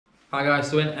Hi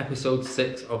guys, so in episode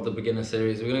 6 of the beginner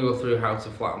series, we're going to go through how to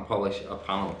flat and polish a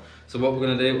panel. So what we're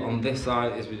going to do on this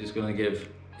side is we're just going to give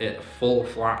it a full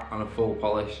flat and a full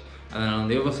polish, and then on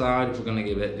the other side we're going to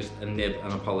give it just a nib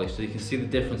and a polish, so you can see the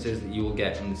differences that you will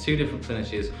get in the two different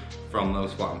finishes from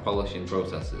those flat and polishing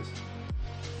processes.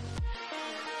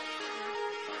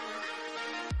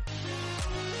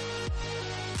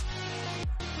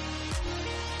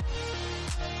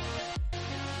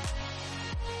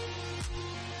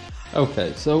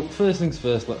 Okay, so first things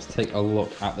first, let's take a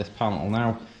look at this panel.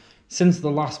 Now, since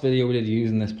the last video we did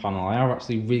using this panel, I have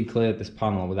actually re-cleared this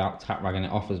panel without tack ragging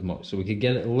it off as much, so we could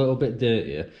get it a little bit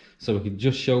dirtier, so we could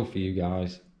just show for you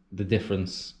guys the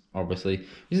difference, obviously.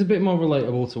 It's a bit more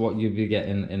relatable to what you'd be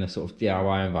getting in a sort of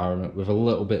DIY environment with a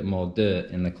little bit more dirt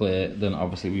in the clear than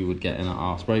obviously we would get in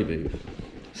our spray booth.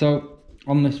 So,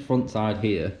 on this front side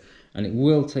here, and it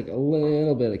will take a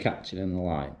little bit of catching in the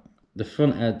light, the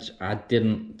front edge I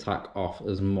didn't tack off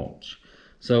as much.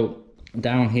 So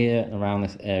down here around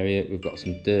this area we've got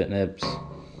some dirt nibs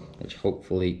which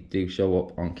hopefully do show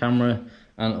up on camera,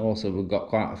 and also we've got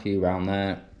quite a few around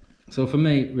there. So for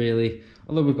me, really,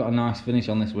 although we've got a nice finish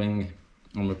on this wing,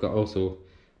 and we've got also,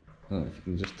 I don't know if you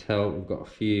can just tell, we've got a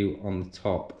few on the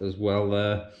top as well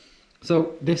there.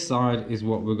 So this side is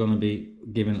what we're going to be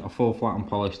giving a full flat and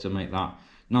polish to make that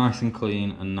nice and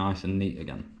clean and nice and neat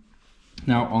again.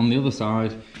 Now on the other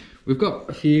side, we've got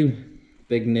a few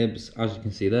big nibs, as you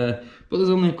can see there, but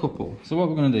there's only a couple. So what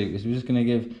we're going to do is we're just going to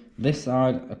give this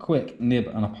side a quick nib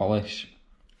and a polish,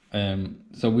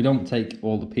 so we don't take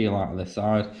all the peel out of this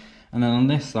side. And then on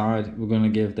this side, we're going to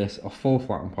give this a full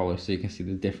flat and polish, so you can see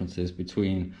the differences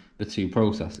between the two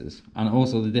processes, and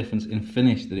also the difference in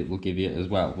finish that it will give you as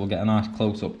well. We'll get a nice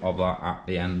close-up of that at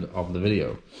the end of the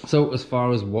video. So as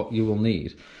far as what you will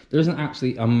need, there isn't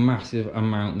actually a massive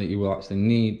amount that you will actually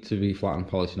need to be flat and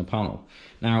polishing a panel.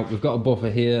 Now, we've got a buffer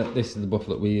here. This is the buffer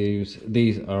that we use.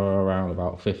 These are around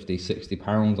about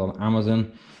 £50–60 on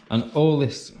Amazon, and all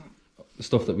this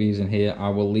stuff that we use in here, I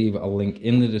will leave a link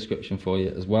in the description for you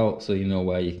as well, so you know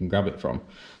where you can grab it from.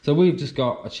 So we've just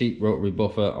got a cheap rotary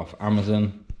buffer off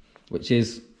Amazon, which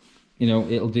is, you know,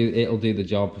 it'll do the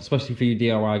job, especially for you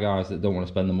DIY guys that don't want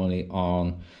to spend the money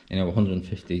on, you know,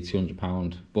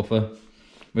 £150–200 buffer.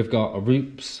 We've got a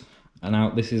Roops, and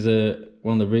now this is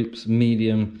one of the Roops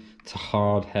medium to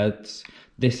hard heads.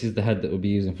 This is the head that we'll be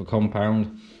using for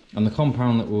compound, and the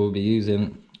compound that we'll be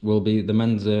using will be the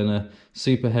Menzerner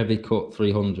Super Heavy Cut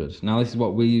 300. Now this is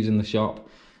what we use in the shop.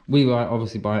 We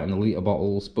obviously buy it in the litre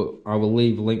bottles, but I will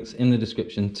leave links in the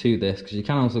description to this, because you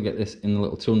can also get this in the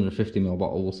little 250ml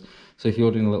bottles. So if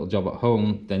you're doing a little job at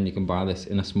home, then you can buy this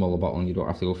in a smaller bottle and you don't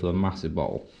have to go for the massive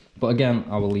bottle. But again,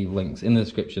 I will leave links in the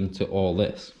description to all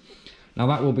this. Now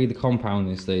that will be the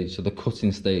compounding stage, so the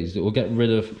cutting stage. It will get rid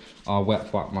of our wet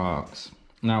flat marks.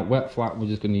 Now wet flat, we're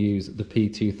just going to use the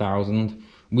P2000.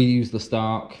 We use the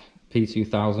Stark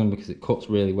P2000 because it cuts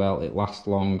really well, it lasts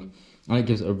long, and it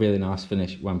gives it a really nice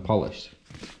finish when polished.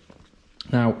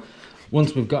 Now,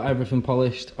 once we've got everything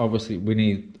polished, obviously we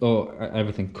need,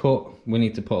 everything cut, we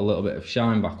need to put a little bit of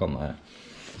shine back on there.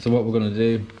 So what we're going to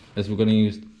do is we're going to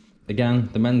use, again,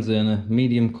 the Menzerner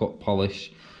medium cut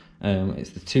polish. It's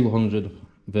the 200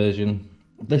 version.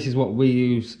 This is what we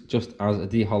use just as a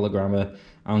dehologrammer,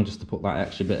 and just to put that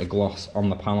extra bit of gloss on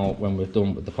the panel when we're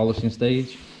done with the polishing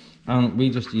stage. And we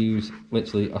just use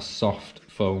literally a soft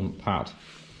foam pad.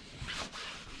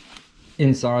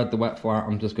 Inside the wet flat,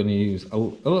 I'm just going to use a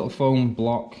little foam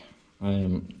block,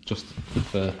 just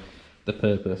for the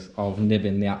purpose of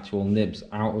nibbing the actual nibs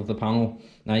out of the panel.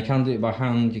 Now you can do it by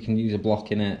hand, you can use a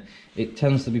block in it. It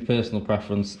tends to be personal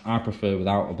preference. I prefer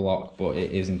without a block, but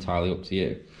it is entirely up to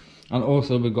you. And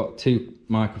also we've got two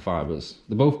microfibers.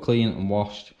 They're both clean and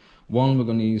washed. One we're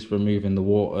going to use for removing the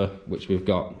water, which we've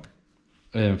got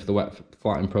for the wet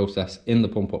flattening process in the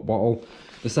pump up bottle.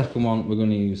 The second one we're going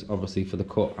to use obviously for the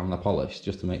cut and the polish,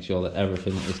 just to make sure that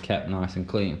everything is kept nice and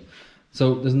clean.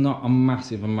 So there's not a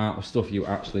massive amount of stuff you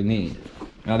actually need.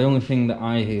 Now the only thing that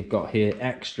I have got here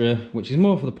extra, which is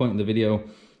more for the point of the video,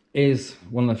 is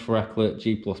one of the Clearcoat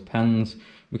G+ pens.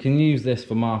 We can use this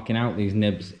for marking out these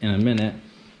nibs in a minute.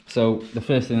 So the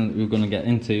first thing that we're going to get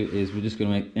into is we're just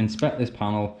going to inspect this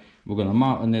panel. We're going to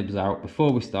mark the nibs out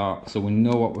before we start, so we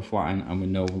know what we're flatting and we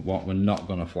know what we're not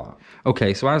going to flat.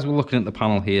 Okay, so as we're looking at the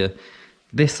panel here,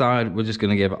 this side we're just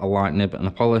going to give it a light nib and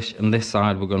a polish, and this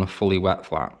side we're going to fully wet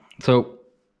flat. So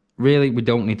really we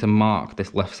don't need to mark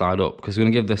this left side up, because we're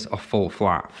going to give this a full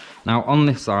flat. Now on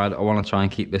this side I want to try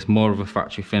and keep this more of a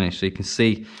factory finish, so you can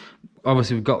see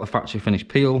obviously we've got the factory finish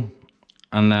peel,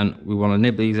 and then we want to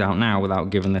nib these out now without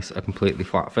giving this a completely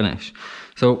flat finish.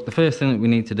 So the first thing that we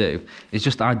need to do is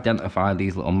just identify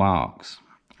these little marks.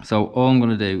 So all I'm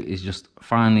going to do is just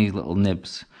find these little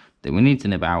nibs that we need to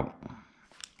nib out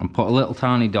and put a little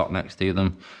tiny dot next to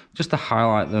them just to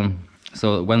highlight them,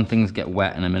 so that when things get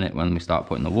wet in a minute, when we start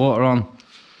putting the water on,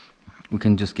 we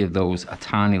can just give those a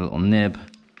tiny little nib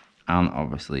and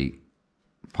obviously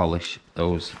polish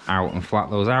those out and flat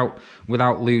those out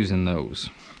without losing those.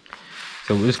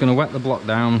 So we're just going to wet the block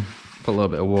down, put a little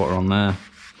bit of water on there,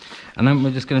 and then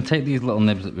we're just going to take these little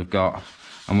nibs that we've got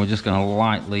and we're just going to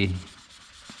lightly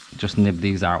just nib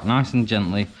these out nice and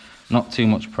gently, not too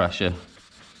much pressure,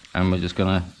 and we're just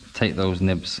going to take those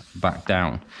nibs back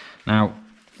down. Now,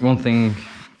 one thing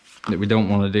that we don't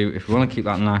want to do, if we want to keep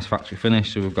that nice factory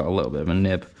finish, so we've got a little bit of a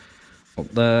nib up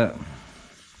there,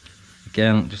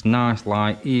 again, just nice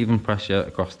light even pressure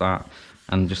across that,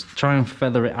 and just try and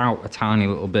feather it out a tiny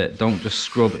little bit. Don't just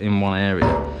scrub in one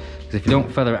area, because if you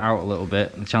don't feather it out a little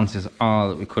bit, the chances are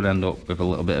that we could end up with a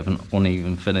little bit of an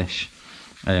uneven finish,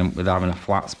 with having a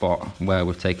flat spot where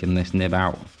we've taken this nib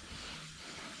out.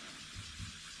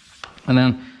 And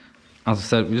then, as I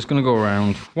said, we're just going to go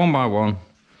around one by one,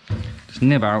 just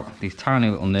nib out these tiny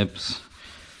little nibs,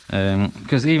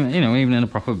 because even in a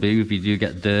proper booth you do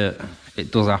get dirt.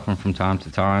 It does happen from time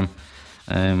to time,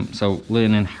 so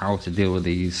learning how to deal with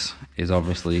these is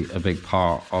obviously a big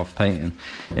part of painting.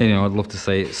 I'd love to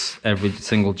say it's every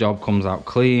single job comes out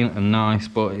clean and nice,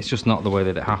 but it's just not the way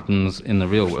that it happens in the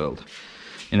real world.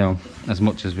 As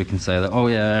much as we can say that, oh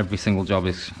yeah, every single job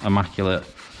is immaculate,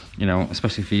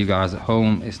 especially for you guys at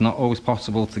home, it's not always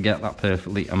possible to get that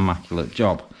perfectly immaculate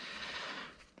job.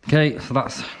 Okay, so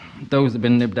that's those have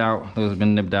been nibbed out, those have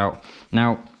been nibbed out.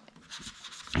 Now,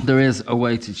 there is a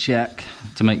way to check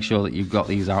to make sure that you've got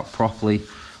these out properly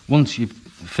once you've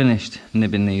finished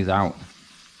nibbing these out,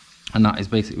 and that is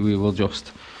basically, I'll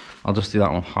just do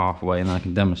that one halfway and then I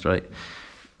can demonstrate.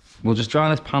 We'll just dry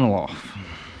this panel off.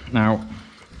 Now,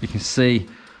 you can see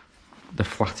the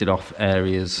flatted off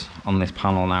areas on this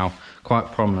panel now quite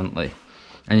prominently,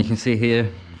 and you can see here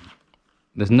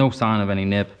there's no sign of any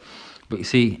nib, but you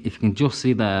see, if you can just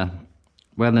see there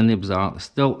where the nibs are, there's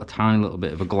still a tiny little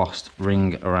bit of a glossed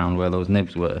ring around where those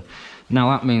nibs were. Now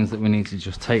that means that we need to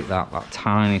just take that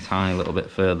tiny little bit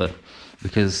further,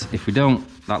 because if we don't,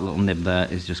 that little nib there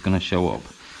is just going to show up.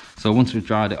 So once we've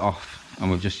dried it off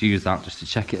and we've just used that just to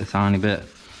check it a tiny bit,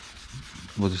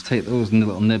 we'll just take those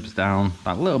little nibs down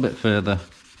that little bit further,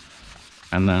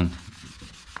 and then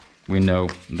we know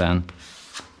then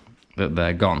that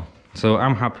they're gone. So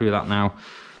I'm happy with that now.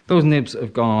 Those nibs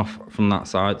have gone off from that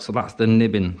side, so that's the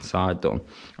nibbing side done.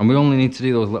 And we only need to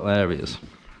do those little areas.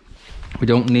 We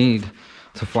don't need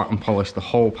to flatten polish the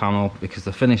whole panel, because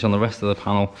the finish on the rest of the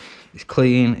panel is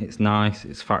clean, it's nice,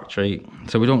 it's factory.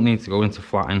 So we don't need to go into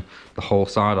flattening the whole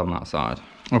side on that side.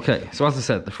 Okay, so as I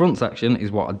said, the front section is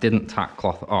what I didn't tack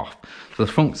cloth off. So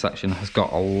the front section has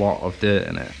got a lot of dirt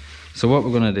in it. So what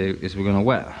we're going to do is we're going to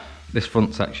wet this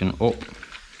front section up,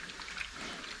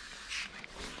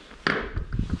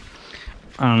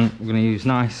 and we're going to use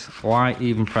nice light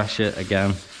even pressure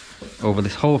again over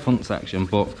this whole front section,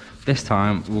 but this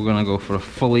time we're going to go for a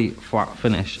fully flat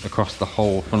finish across the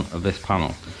whole front of this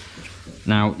panel.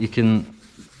 Now,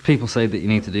 people say that you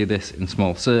need to do this in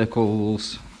small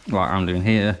circles like I'm doing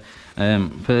here.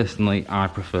 Personally, I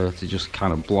prefer to just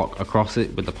kind of block across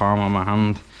it with the palm of my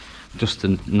hand just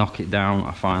to knock it down.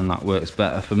 I find that works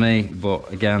better for me,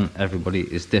 but again, everybody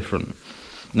is different.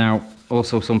 Now,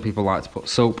 also some people like to put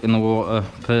soap in the water.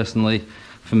 Personally,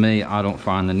 for me, I don't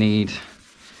find the need.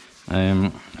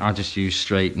 I just use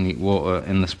straight neat water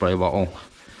in the spray bottle,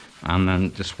 and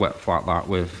then just wet flat that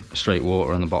with straight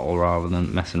water in the bottle rather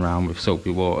than messing around with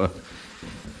soapy water.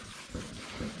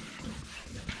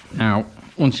 Now,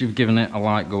 once you've given it a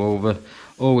light go over,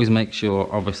 always make sure,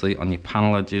 obviously, on your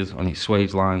panel edges, on your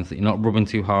swage lines, that you're not rubbing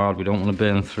too hard. We don't want to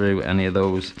burn through any of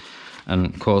those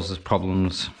and cause us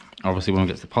problems. Obviously, when we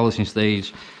get to the polishing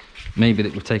stage, maybe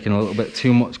that we've taken a little bit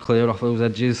too much clear off those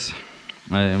edges.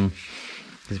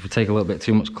 Because if we take a little bit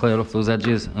too much clear off those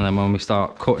edges, and then when we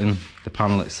start cutting the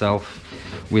panel itself,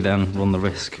 we then run the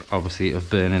risk, obviously, of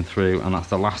burning through, and that's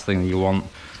the last thing that you want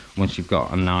once you've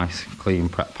got a nice, clean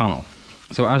prep panel.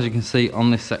 So as you can see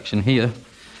on this section here,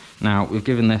 now we've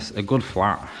given this a good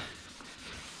flat.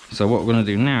 So what we're going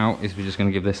to do now is we're just going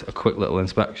to give this a quick little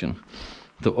inspection.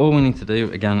 So all we need to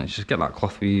do, again, is just get that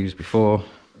cloth we used before,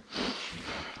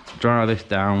 dry this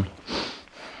down,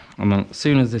 and then as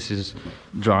soon as this is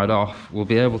dried off, we'll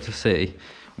be able to see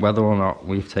whether or not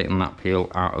we've taken that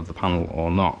peel out of the panel or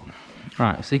not.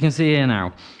 Right, so you can see here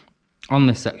now, on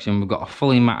this section we've got a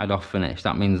fully matted off finish.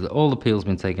 That means that all the peel's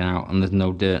been taken out and there's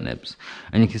no dirt nibs.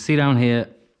 And you can see down here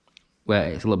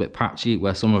where it's a little bit patchy,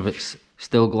 where some of it's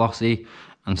still glossy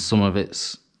and some of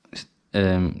it's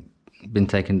been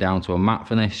taken down to a matte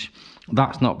finish.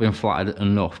 That's not been flattered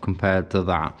enough compared to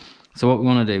that. So what we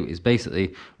want to do is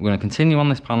basically we're going to continue on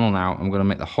this panel now, and we're going to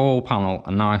make the whole panel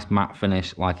a nice matte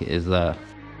finish like it is there.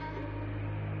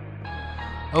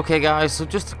 Okay guys, so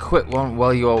just a quick one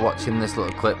while you are watching this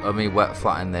little clip of me wet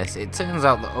flattening this. It turns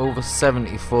out that over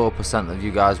 74% of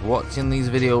you guys watching these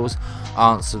videos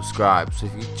aren't subscribed. So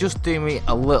if you just do me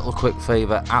a little quick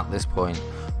favour at this point,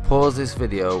 pause this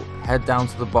video, head down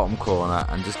to the bottom corner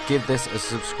and just give this a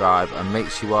subscribe, and make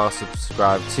sure you are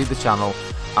subscribed to the channel,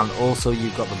 and also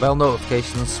you've got the bell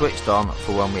notifications switched on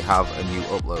for when we have a new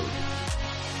upload.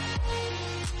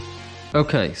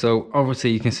 Okay, so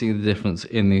obviously you can see the difference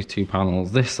in these two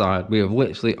panels. This side we have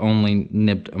literally only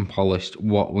nibbed and polished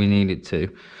what we needed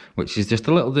to, which is just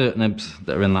the little dirt nibs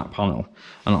that are in that panel.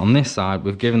 And on this side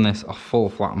we've given this a full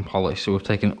flatten polish, so we've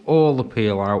taken all the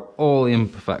peel out, all the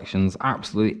imperfections,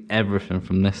 absolutely everything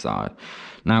from this side.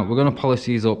 Now we're going to polish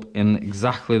these up in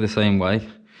exactly the same way.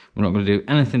 We're not going to do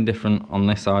anything different on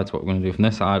this side to what we're going to do from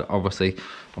this side, obviously,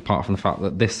 apart from the fact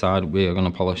that this side we are going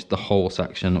to polish the whole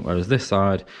section, whereas this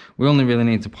side we only really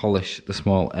need to polish the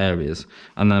small areas.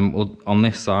 And then on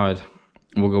this side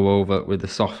we'll go over with the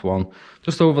soft one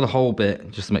just over the whole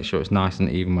bit, just to make sure it's nice and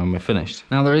even when we're finished.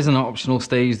 Now there is an optional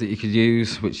stage that you could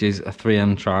use, which is a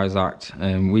 3M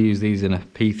Trizact. We use these in a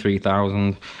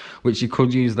P3000, which you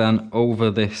could use then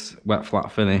over this wet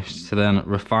flat finish to then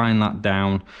refine that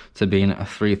down to being a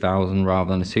 3000 rather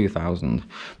than a 2000.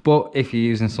 But if you're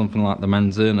using something like the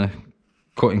Menzerner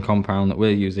cutting compound that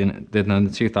we're using, then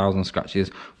the 2000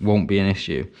 scratches won't be an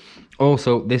issue.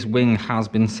 Also, this wing has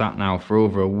been sat now for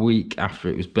over a week after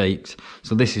it was baked,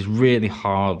 so this is really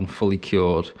hard and fully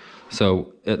cured.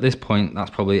 So at this point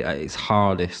that's probably at its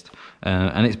hardest,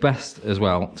 and it's best as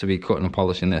well to be cutting and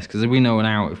polishing this, because we know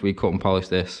now if we cut and polish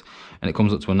this and it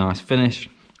comes up to a nice finish,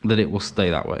 that it will stay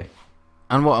that way.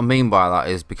 And what I mean by that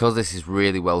is, because this is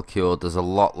really well cured, there's a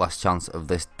lot less chance of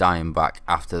this dying back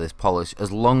after this polish,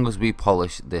 as long as we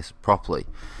polish this properly.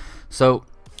 So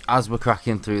as we're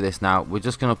cracking through this now, we're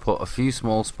just going to put a few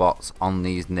small spots on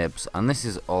these nibs, and this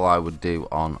is all I would do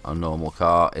on a normal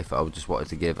car if I just wanted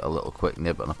to give a little quick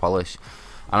nib and a polish.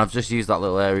 And I've just used that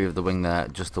little area of the wing there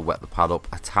just to wet the pad up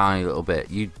a tiny little bit.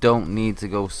 You don't need to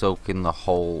go soaking the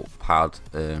whole pad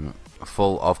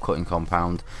full of cutting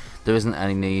compound. There isn't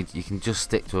any need. You can just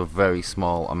stick to a very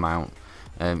small amount.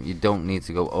 You don't need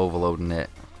to go overloading it.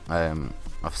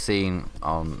 I've seen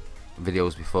on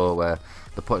videos before where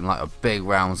they're putting like a big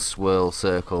round swirl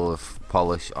circle of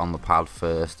polish on the pad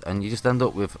first, and you just end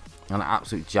up with an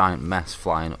absolute giant mess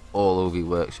flying all over your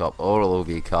workshop or all over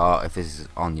your car if this is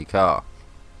on your car.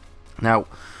 Now,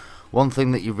 one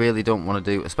thing that you really don't want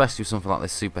to do, especially with something like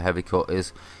this super heavy cut,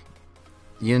 is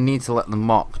you need to let the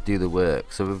mop do the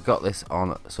work. So we've got this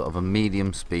on sort of a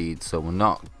medium speed, so we're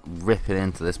not ripping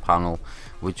into this panel,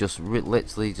 we're just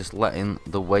literally just letting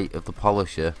the weight of the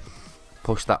polisher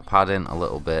push that pad in a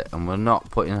little bit, and we're not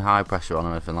putting high pressure on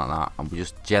or anything like that, and we're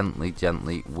just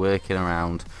gently working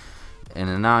around in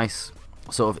a nice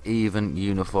sort of even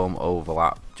uniform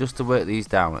overlap just to work these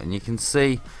down. And you can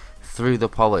see through the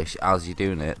polish as you're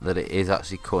doing it that it is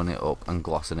actually cutting it up and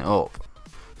glossing it up.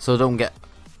 So don't get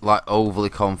like overly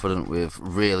confident with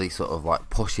really sort of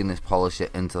like pushing this polisher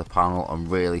into the panel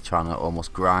and really trying to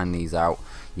almost grind these out.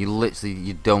 You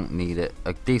don't need it.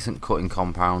 A decent cutting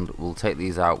compound will take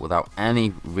these out without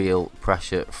any real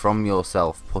pressure from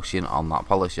yourself pushing on that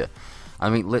polisher. I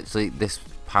mean, literally this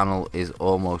panel is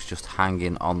almost just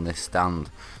hanging on this stand,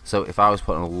 so if I was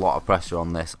putting a lot of pressure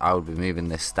on this, I would be moving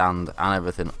this stand and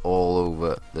everything all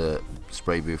over the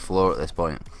spray booth floor at this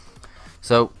point.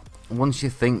 So once you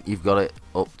think you've got it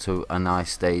up to a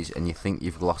nice stage and you think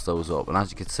you've glossed those up, and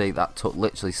as you can see that took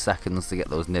literally seconds to get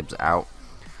those nibs out,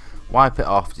 wipe it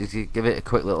off, just give it a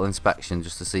quick little inspection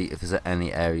just to see if there's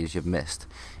any areas you've missed.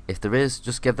 If there is,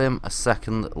 just give them a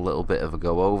second little bit of a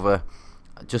go over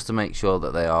just to make sure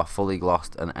that they are fully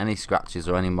glossed and any scratches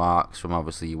or any marks from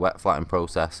obviously your wet flattening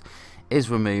process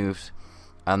is removed.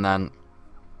 And then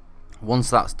once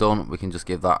that's done, we can just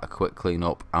give that a quick clean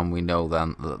up, and we know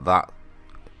then that that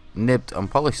nibbed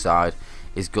and polished side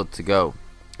is good to go.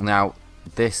 Now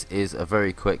this is a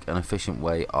very quick and efficient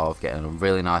way of getting a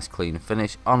really nice clean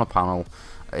finish on a panel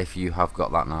if you have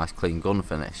got that nice clean gun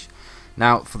finish.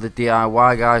 Now for the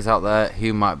DIY guys out there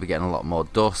who might be getting a lot more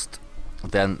dust,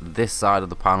 then this side of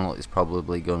the panel is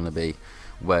probably going to be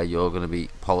where you're going to be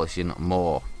polishing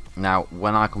more. Now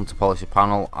when I come to polish a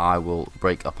panel, I will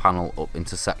break a panel up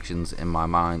into sections in my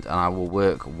mind, and I will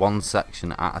work one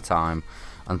section at a time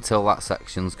until that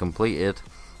section's completed,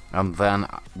 and then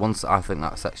once I think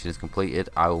that section is completed,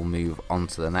 I will move on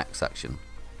to the next section.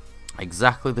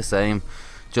 Exactly the same,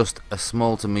 just a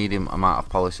small to medium amount of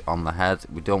polish on the head.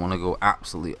 We don't want to go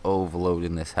absolutely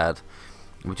overloading this head.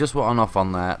 We just want enough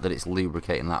on there that it's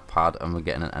lubricating that pad and we're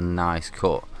getting a nice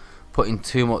cut. Putting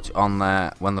too much on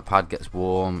there when the pad gets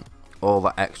warm, all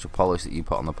that extra polish that you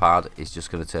put on the pad is just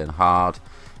going to turn hard.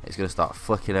 It's going to start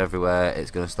flicking everywhere,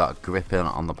 it's going to start gripping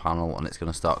on the panel, and it's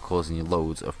going to start causing you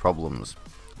loads of problems.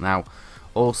 Now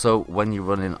also, when you're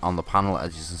running on the panel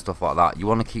edges and stuff like that, you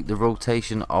want to keep the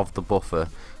rotation of the buffer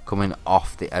coming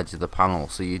off the edge of the panel,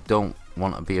 so you don't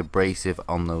want to be abrasive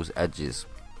on those edges.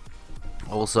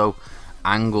 Also,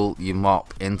 angle your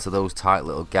mop into those tight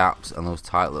little gaps and those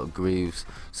tight little grooves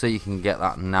so you can get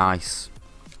that nice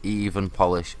even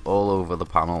polish all over the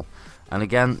panel. And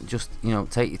again, just, you know,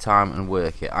 take your time and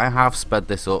work it. I have sped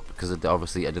this up because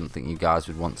obviously I didn't think you guys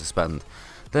would want to spend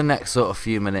the next sort of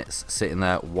few minutes sitting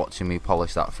there watching me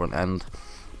polish that front end,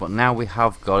 but now we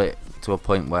have got it to a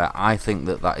point where I think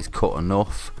that that is cut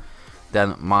enough.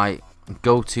 Then my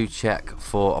go-to check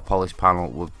for a polished panel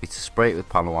would be to spray it with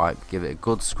panel wipe, give it a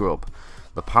good scrub.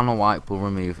 The panel wipe will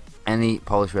remove any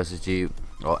polish residue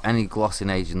or any glossing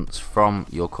agents from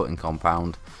your cutting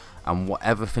compound, and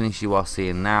whatever finish you are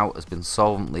seeing now has been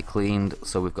solvently cleaned,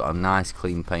 so we've got a nice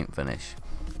clean paint finish.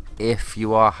 If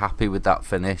you are happy with that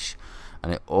finish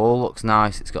and it all looks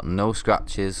nice, it's got no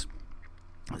scratches,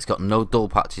 it's got no dull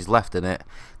patches left in it,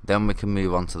 then we can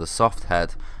move on to the soft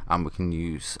head and we can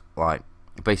use like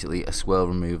basically a swirl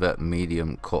remover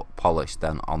medium cut polish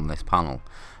then on this panel.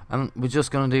 And we're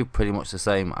just going to do pretty much the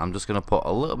same. I'm just going to put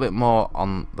a little bit more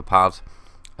on the pad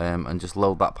and just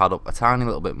load that pad up a tiny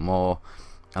little bit more,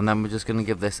 and then we're just going to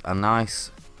give this a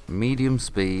nice medium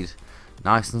speed,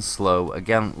 nice and slow.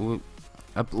 Again,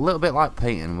 a little bit like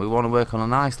painting, we want to work on a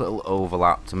nice little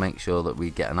overlap to make sure that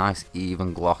we get a nice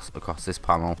even gloss across this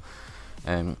panel.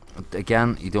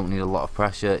 Again, you don't need a lot of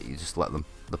pressure, you just let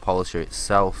the polisher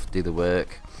itself do the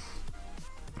work.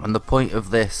 And the point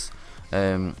of this,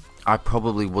 I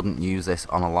probably wouldn't use this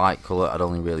on a light colour, I'd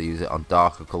only really use it on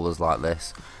darker colours like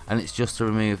this, and it's just to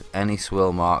remove any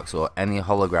swirl marks or any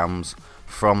holograms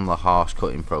from the harsh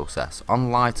cutting process.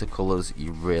 On lighter colours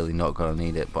you're really not going to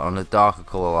need it, but on a darker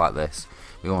colour like this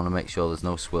we want to make sure there's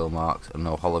no swirl marks and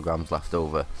no holograms left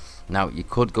over. Now you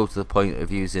could go to the point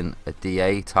of using a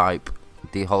DA type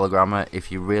dehologrammer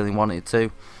if you really wanted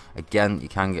to. Again, you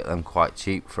can get them quite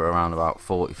cheap for around about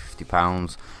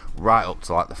 £40–50, right up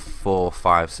to like the £400,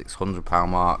 £500, £600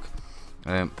 mark.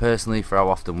 Personally, for how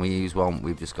often we use one,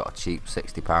 we've just got a cheap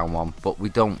 £60 one, but we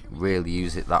don't really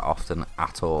use it that often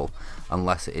at all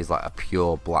unless it is like a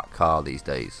pure black car these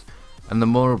days. And the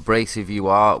more abrasive you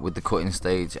are with the cutting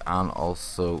stage and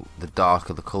also the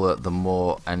darker the colour, the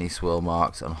more any swirl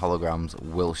marks and holograms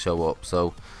will show up.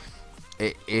 So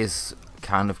it is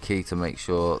kind of key to make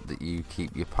sure that you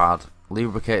keep your pad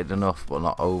lubricated enough but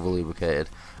not over lubricated,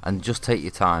 and just take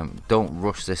your time. Don't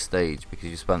rush this stage because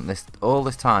you spent all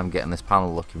this time getting this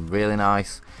panel looking really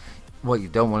nice. What you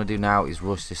don't want to do now is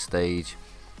rush this stage,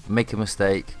 make a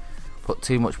mistake, put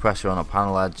too much pressure on a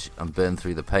panel edge and burn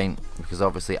through the paint, because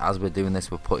obviously as we're doing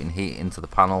this we're putting heat into the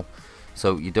panel,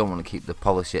 so you don't want to keep the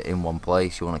polisher in one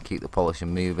place, you want to keep the polisher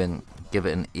moving, give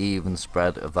it an even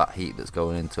spread of that heat that's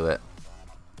going into it.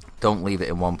 Don't leave it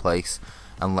in one place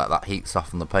and let that heat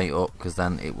soften the paint up, because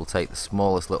then it will take the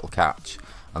smallest little catch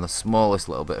and the smallest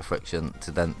little bit of friction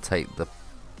to then take the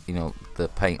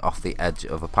paint off the edge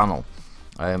of a panel.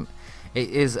 It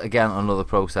is again another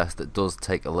process that does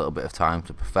take a little bit of time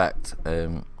to perfect,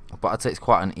 but I'd say it's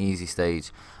quite an easy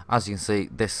stage. As you can see,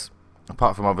 this,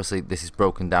 apart from obviously this is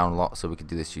broken down a lot so we could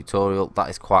do this tutorial, that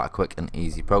is quite a quick and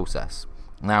easy process.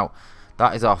 Now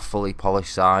that is our fully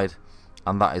polished side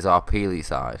and that is our peely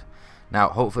side. Now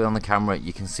hopefully on the camera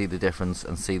you can see the difference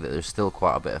and see that there's still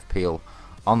quite a bit of peel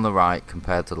on the right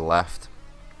compared to the left,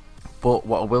 but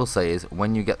what I will say is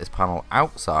when you get this panel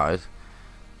outside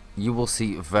you will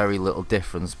see very little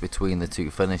difference between the two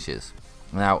finishes.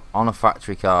 Now on a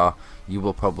factory car you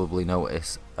will probably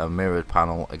notice a mirrored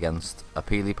panel against a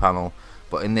peely panel,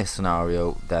 but in this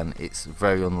scenario then it's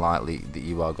very unlikely that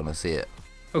you are going to see it.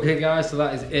 Okay guys, so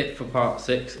that is it for part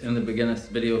 6 in the beginner's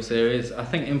video series. I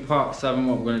think in part 7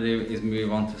 what we're going to do is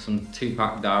move on to some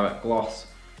 2-pack direct gloss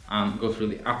and go through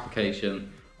the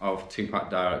application of 2-pack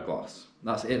direct gloss.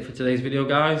 That's it for today's video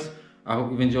guys. I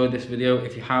hope you've enjoyed this video.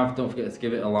 If you have, don't forget to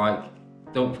give it a like,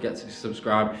 don't forget to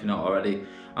subscribe if you're not already,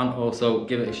 and also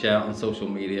give it a share on social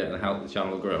media and help the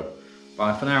channel grow.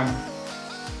 Bye for now.